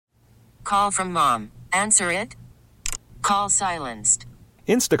Call from mom. Answer it. Call silenced.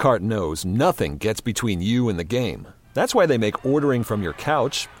 Instacart knows nothing gets between you and the game. That's why they make ordering from your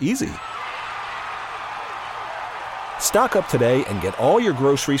couch easy. Stock up today and get all your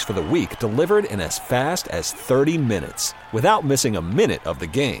groceries for the week delivered in as fast as 30 minutes without missing a minute of the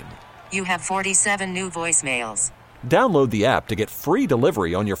game. You have 47 new voicemails. Download the app to get free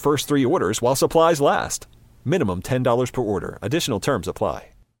delivery on your first 3 orders while supplies last. Minimum $10 per order. Additional terms apply.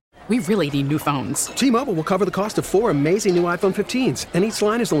 We really need new phones. T-Mobile will cover the cost of 4 amazing new iPhone 15s, and each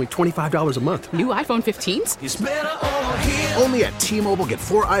line is only $25 a month. New iPhone 15s? It's better over here. Only at T-Mobile, get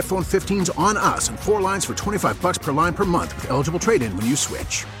 4 iPhone 15s on us and 4 lines for $25 per line per month with eligible trade-in when you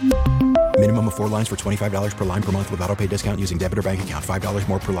switch. Minimum of 4 lines for $25 per line per month with autopay discount using debit or bank account. $5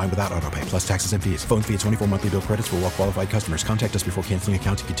 more per line without autopay, plus taxes and fees. Phone fee at 24 monthly bill credits for well-qualified customers. Contact us before canceling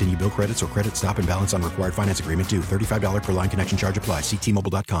account to continue bill credits or credit stop and balance on required finance agreement due. $35 per line connection charge applies. See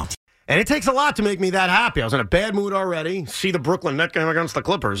T-Mobile.com. And it takes a lot to make me that happy. I was in a bad mood already. See the Brooklyn Net game against the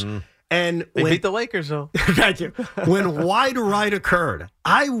Clippers. And they beat the Lakers, though. Thank you. When Wide Right occurred,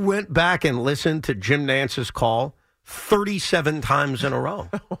 I went back and listened to Jim Nance's call 37 times in a row.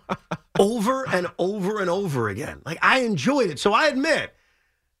 Over and over and over again. Like, I enjoyed it. So I admit,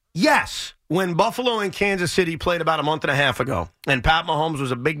 yes, when Buffalo and Kansas City played about a month and a half ago, and Pat Mahomes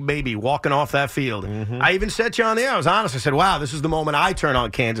was a big baby walking off that field, I even said to you on the air, I was honest, I said, wow, this is the moment I turn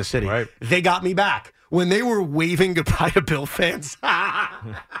on Kansas City. Right. They got me back. When they were waving goodbye to Bill fans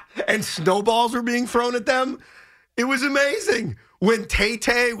and snowballs were being thrown at them, it was amazing. When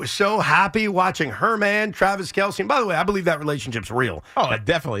Tay-Tay was so happy watching her man, Travis Kelce. And by the way, I believe that relationship's real. Oh, it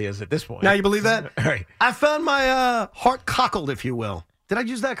definitely is at this point. Now you believe that? Right. I found my heart cockled, if you will. Did I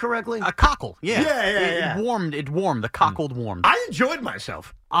use that correctly? A cockle, yeah. Yeah. It warmed. The cockled warmed. I enjoyed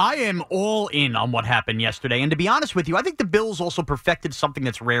myself. I am all in on what happened yesterday. And to be honest with you, I think the Bills also perfected something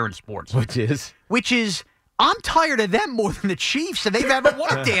that's rare in sports. Which is, I'm tired of them more than the Chiefs, and they've haven't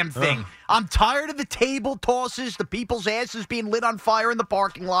won a damn thing. I'm tired of the table tosses, the people's asses being lit on fire in the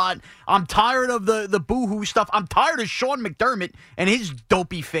parking lot. I'm tired of the boo-hoo stuff. I'm tired of Sean McDermott and his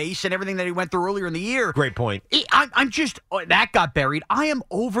dopey face and everything that he went through earlier in the year. Great point. I'm just, that got buried. I am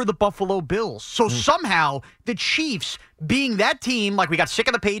over the Buffalo Bills. So somehow the Chiefs, being that team, like we got sick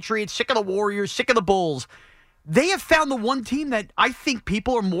of the Patriots, sick of the Warriors, sick of the Bulls, they have found the one team that I think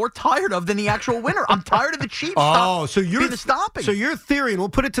people are more tired of than the actual winner. I'm tired of the Chiefs. So you're the stopping. So your theory, and we'll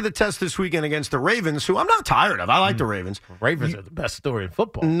put it to the test this weekend against the Ravens, who I'm not tired of. I like the Ravens. Ravens are the best story in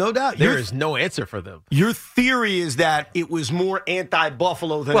football. No doubt. There is no answer for them. Your theory is that it was more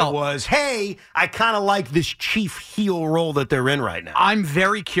anti-Buffalo than it was, hey, I kind of like this chief heel role that they're in right now. I'm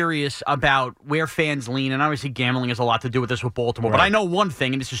very curious about where fans lean, and obviously gambling has a lot to do with this with Baltimore. Right. But I know one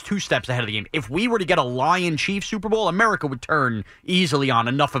thing, and this is 2 steps ahead of the game. If we were to get a Lion-Chiefs Super Bowl, America would turn easily on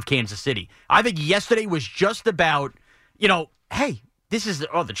enough of Kansas City. I think yesterday was just about, hey, this is,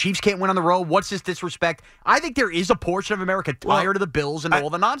 the Chiefs can't win on the road. What's this disrespect? I think there is a portion of America tired of the Bills and all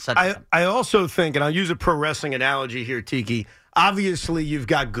the nonsense. I also think, and I'll use a pro wrestling analogy here, Tiki, obviously you've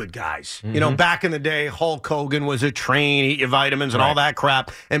got good guys. Back in the day, Hulk Hogan was a train, eat your vitamins and all that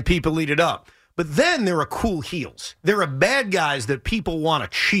crap, and people eat it up. But then there are cool heels. There are bad guys that people want to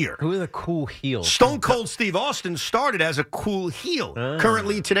cheer. Who are the cool heels? Stone Cold Steve Austin started as a cool heel.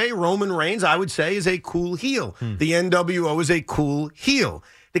 Currently today, Roman Reigns, I would say, is a cool heel. The NWO is a cool heel.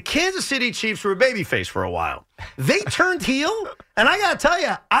 The Kansas City Chiefs were a babyface for a while. They turned heel, and I got to tell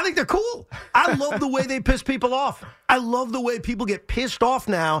you, I think they're cool. I love the way they piss people off. I love the way people get pissed off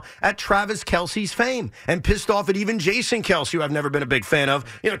now at Travis Kelce's fame and pissed off at even Jason Kelce, who I've never been a big fan of,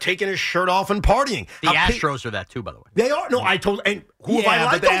 taking his shirt off and partying. The Astros are that too, by the way. They are. No, I told. And who have I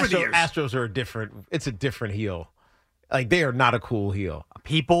liked over the years? Astros are it's a different heel. Like, they are not a cool heel.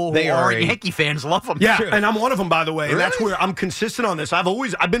 People who are Yankee fans love them. Yeah, and I'm one of them, by the way. Really? And that's where I'm consistent on this. I've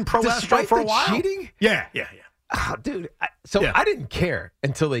been pro Astro for a while. Cheating? Yeah. Oh, dude. I didn't care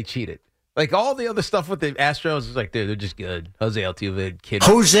until they cheated. Like, all the other stuff with the Astros is like, dude, they're just good. Jose Altuve, kid.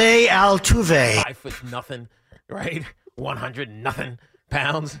 Jose Altuve. 5 foot nothing, right? 100 nothing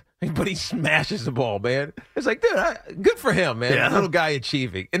pounds. But he smashes the ball, man. It's like, dude, good for him, man. Yeah. Little guy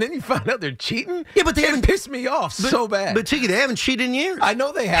achieving. And then you find out they're cheating? Yeah, but they haven't pissed me off so bad. But, Tiki, they haven't cheated in years. I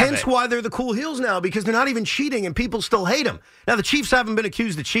know they haven't. Hence why they're the cool heels now, because they're not even cheating and people still hate them. Now, the Chiefs haven't been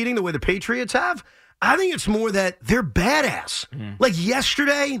accused of cheating the way the Patriots have. I think it's more that they're badass. Like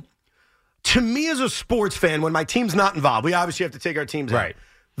yesterday, to me as a sports fan, when my team's not involved, we obviously have to take our teams out.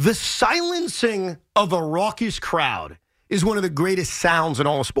 The silencing of a raucous crowd is one of the greatest sounds in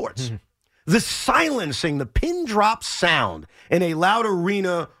all of sports. The silencing, the pin drop sound in a loud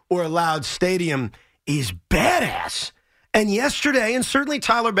arena or a loud stadium is badass. And yesterday, and certainly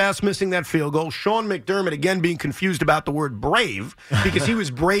Tyler Bass missing that field goal, Sean McDermott again being confused about the word brave because he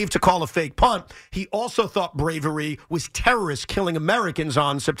was brave to call a fake punt. He also thought bravery was terrorists killing Americans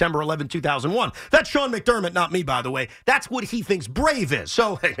on September 11, 2001. That's Sean McDermott, not me, by the way. That's what he thinks brave is.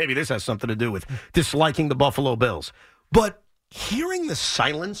 So hey, maybe this has something to do with disliking the Buffalo Bills. But hearing the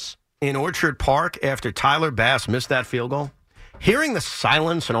silence in Orchard Park after Tyler Bass missed that field goal, hearing the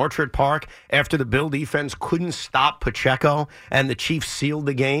silence in Orchard Park after the Bill defense couldn't stop Pacheco and the Chiefs sealed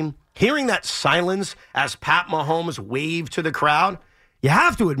the game, hearing that silence as Pat Mahomes waved to the crowd, you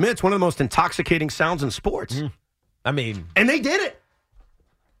have to admit it's one of the most intoxicating sounds in sports. I mean... And they did it.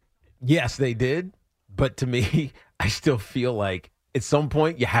 Yes, they did. But to me, I still feel like at some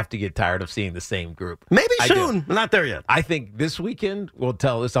point you have to get tired of seeing the same group. Maybe soon. We're not there yet. I think this weekend will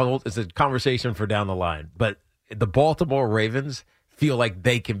tell us. It's a conversation for down the line. But the Baltimore Ravens feel like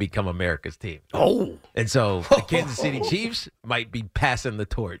they can become America's team. Oh. And so the Kansas City Chiefs might be passing the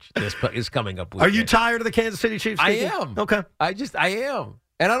torch this coming up weekend. Are you tired of the Kansas City Chiefs? I am. Okay. I am.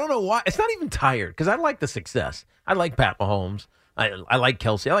 And I don't know why. It's not even tired because I like the success. I like Pat Mahomes. I like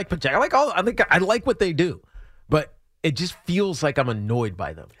Kelsey. I like Pacheco. I like what they do. But it just feels like I'm annoyed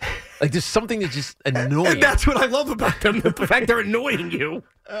by them. Like there's something that's just annoying. And that's what I love about them, the fact they're annoying you.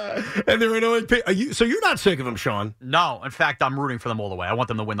 And they're annoying people. So you're not sick of them, Sean? No. In fact, I'm rooting for them all the way. I want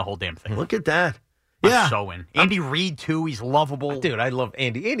them to win the whole damn thing. Look at that. I'm so in. Andy Reid, too. He's lovable. Dude, I love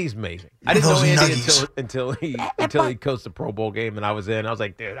Andy. Andy's amazing. I didn't know Andy until he coached the Pro Bowl game, and I was in. I was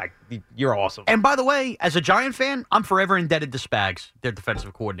like, dude, you're awesome. And by the way, as a Giant fan, I'm forever indebted to Spags, their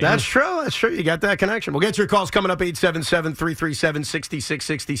defensive coordinator. That's true. You got that connection. We'll get to your calls coming up,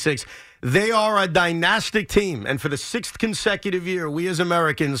 877-337-6666. They are a dynastic team, and for the 6th consecutive year, we as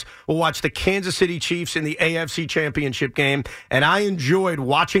Americans will watch the Kansas City Chiefs in the AFC Championship game, and I enjoyed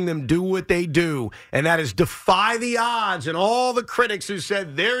watching them do what they do, and that is defy the odds and all the critics who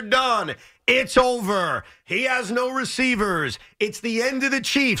said they're done. It's over. He has no receivers. It's the end of the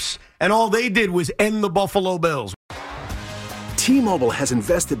Chiefs, and all they did was end the Buffalo Bills. T-Mobile has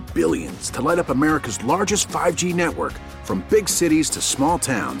invested billions to light up America's largest 5G network, from big cities to small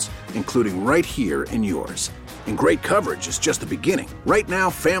towns, including right here in yours. And great coverage is just the beginning. Right now,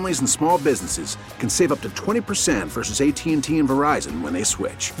 families and small businesses can save up to 20% versus AT&T and Verizon when they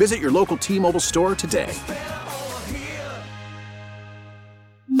switch. Visit your local T-Mobile store today.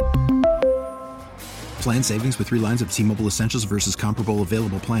 Plan savings with 3 lines of T-Mobile Essentials versus comparable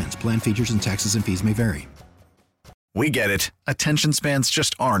available plans. Plan features and taxes and fees may vary. We get it. Attention spans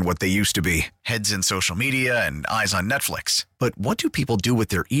just aren't what they used to be. Heads in social media and eyes on Netflix. But what do people do with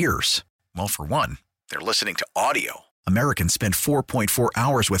their ears? Well, for one, they're listening to audio. Americans spend 4.4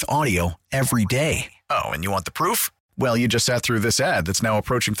 hours with audio every day. Oh, and you want the proof? Well, you just sat through this ad that's now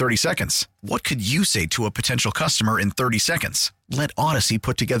approaching 30 seconds. What could you say to a potential customer in 30 seconds? Let Odyssey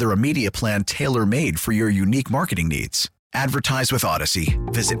put together a media plan tailor-made for your unique marketing needs. Advertise with Odyssey.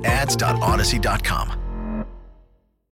 Visit ads.odyssey.com.